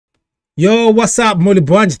Yo, what's up, Molly?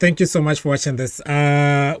 Thank you so much for watching this.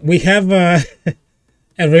 We have a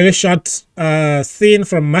really short scene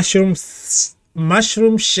from Mushroom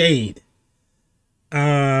Shade.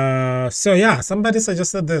 So yeah, somebody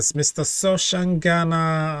suggested this, Mr. Soshangana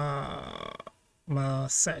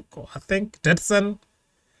Maseko. I think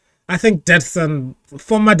Detson,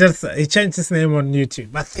 former Detson, he changed his name on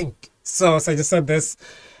YouTube, I think. So suggested this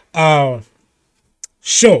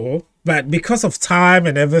show, but because of time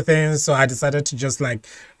and everything, so I decided to just like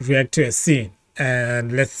react to a scene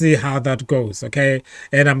and let's see how that goes. Okay,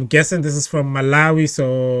 and I'm guessing this is from Malawi,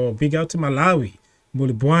 so big out to Malawi.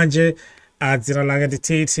 Mulibwanje adziralanga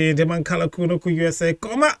dititi ndemankhala kuno ku USA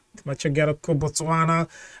koma machogera ku Botswana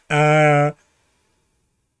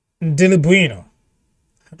ndilibuino.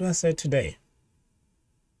 How do I say today?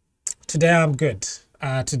 Today I'm good.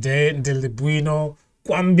 Today ndilibuino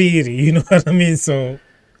kwambiri, you know what I mean? So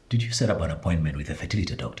did you set up an appointment with a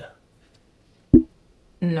fertility doctor?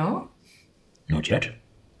 No. Not yet?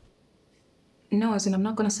 No, as in I'm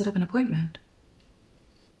not going to set up an appointment.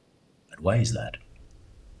 And why is that?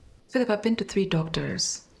 Philip, I've been to 3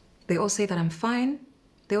 doctors. They all say that I'm fine.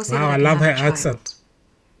 They all say wow, that I love her accent. accent.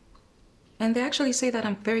 And they actually say that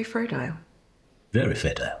I'm very fertile. Very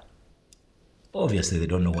fertile. Obviously, they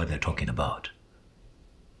don't know what they're talking about.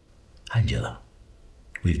 Angela,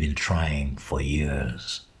 we've been trying for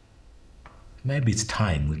years. Maybe it's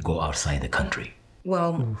time we go outside the country.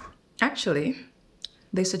 Well, actually,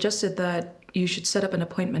 they suggested that you should set up an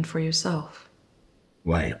appointment for yourself.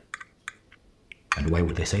 Why? And why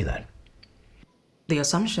would they say that? The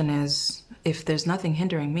assumption is if there's nothing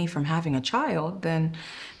hindering me from having a child, then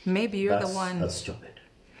maybe you're the one... That's stupid.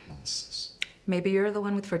 Nonsense. Maybe you're the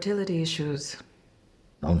one with fertility issues.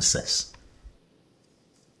 Nonsense.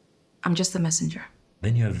 I'm just the messenger.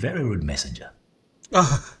 Then you're a very rude messenger.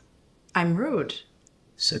 Oh. I'm rude.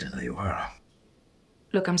 Certainly you are.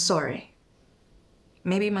 Look, I'm sorry.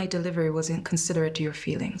 Maybe my delivery wasn't considerate to your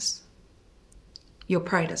feelings. Your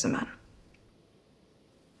pride as a man.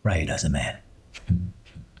 Pride as a man.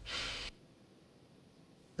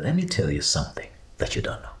 Let me tell you something that you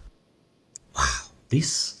don't know. Wow.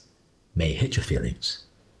 This may hurt your feelings,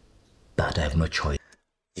 but I have no choice.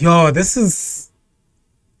 Yo, this is...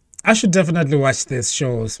 I should definitely watch these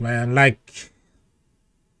shows, man. Like,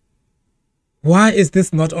 why is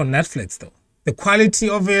this not on Netflix, though? The quality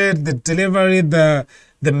of it, the delivery, the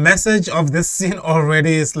message of this scene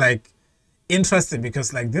already is, like, interesting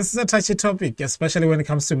because, like, this is a touchy topic, especially when it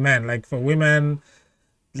comes to men. Like, for women,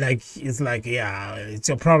 like, it's like, yeah, it's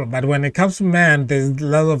your problem. But when it comes to men, there's a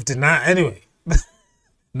lot of denial. Anyway,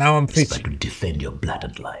 now I'm preaching. To defend your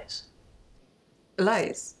blatant lies.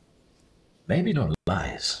 Lies? Maybe not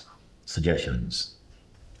lies. Suggestions.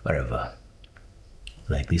 Wherever.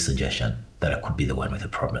 Like this suggestion that I could be the one with the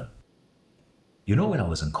problem. You know, when I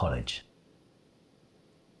was in college,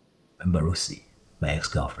 remember Lucy, my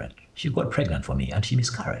ex-girlfriend, she got pregnant for me and she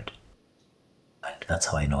miscarried. And that's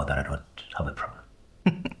how I know that I don't have a problem.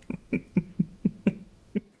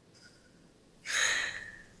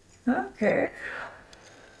 Okay.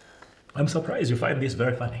 I'm surprised you find this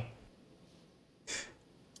very funny.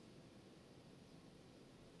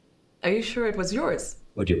 Are you sure it was yours?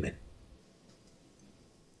 What do you mean?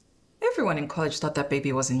 Everyone in college thought that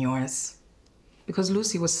baby wasn't yours. Because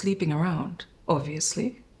Lucy was sleeping around,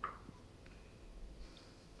 obviously.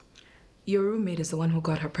 Your roommate is the one who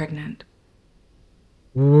got her pregnant.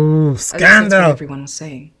 Ooh, At least scandal. that's what everyone was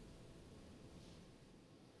saying.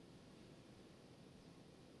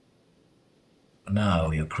 Now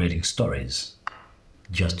you're creating stories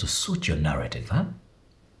just to suit your narrative, huh?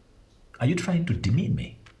 Are you trying to demean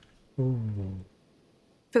me? Ooh.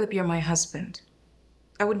 Philip, you're my husband.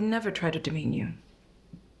 I would never try to demean you.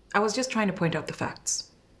 I was just trying to point out the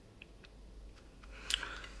facts.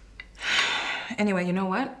 Anyway, you know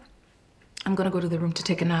what? I'm gonna go to the room to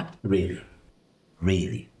take a nap. Really?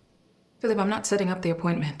 Really? Philip, I'm not setting up the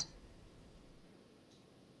appointment.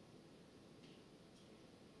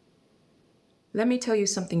 Let me tell you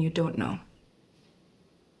something you don't know.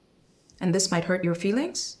 And this might hurt your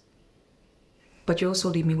feelings, but you also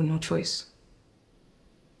leave me with no choice.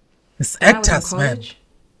 It's When I was in actors, man. college,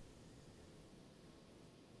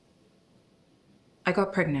 I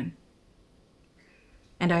got pregnant.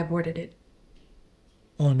 And I aborted it.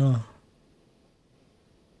 Oh, no.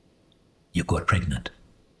 You got pregnant?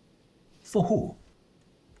 For who?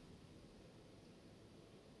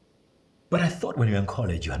 But I thought when you were in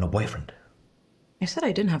college you had no boyfriend. I said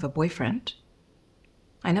I didn't have a boyfriend.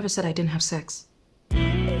 I never said I didn't have sex.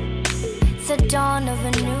 It's the dawn of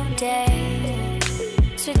a new day.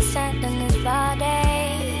 Sweet scent in his body.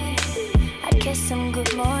 I kiss him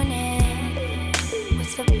good morning.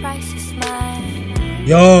 the price is mine.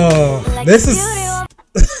 Yo, Like this the is beauty of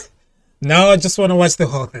now I just want to watch the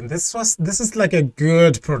whole thing. This is like a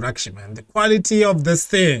good production, man. The quality of this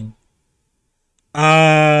thing.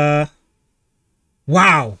 Wow.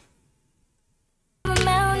 a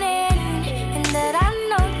mountain, and that I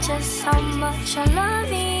know just how much I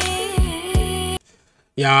love you.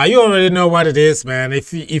 Yeah, you already know what it is, man.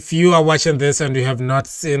 If you are watching this and you have not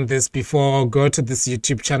seen this before, go to this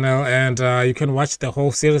YouTube channel and you can watch the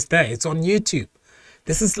whole series there. It's on YouTube.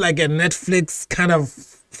 This is like a Netflix kind of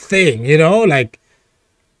thing, you know, like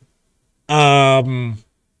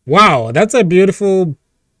wow, that's a beautiful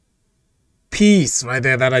piece right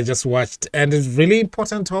there that I just watched, and it's really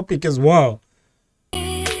important topic as well.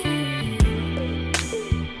 And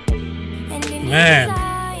in Man. his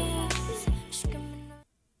eyes, screaming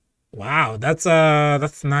Wow, that's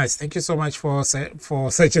nice. Thank you so much for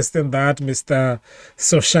suggesting that, Mr.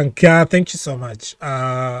 Soshankar. Thank you so much.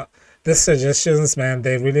 These suggestions, man,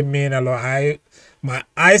 they really mean a lot. My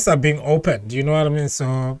eyes are being opened. You know what I mean?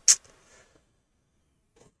 So,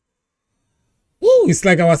 woo, it's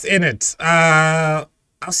like I was in it. I'll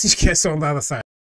see you guys on the other side.